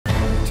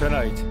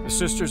Tonight, the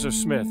Sisters of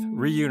Smith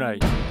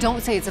reunite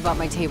Don't say it's about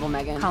my table,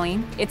 Megan.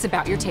 Colleen, it's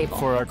about your table.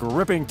 for a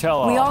gripping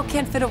tell-all. We all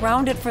can't fit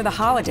around it for the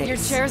holidays. Your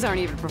chairs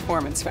aren't even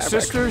performance fabric.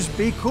 Sisters,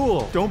 be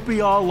cool. Don't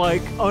be all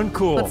like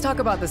uncool. Let's talk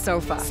about the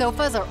sofa.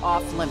 Sofas are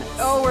off limits.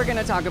 Oh, we're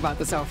gonna talk about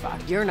the sofa.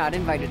 You're not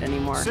invited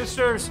anymore.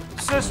 Sisters,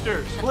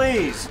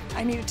 please.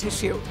 I need a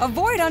tissue.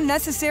 Avoid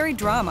unnecessary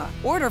drama.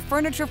 Order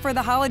furniture for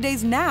the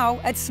holidays now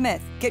at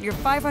Smith. Get your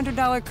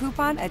 $500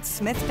 coupon at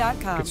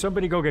smith.com. Could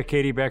somebody go get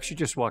Katie back? She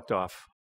just walked off.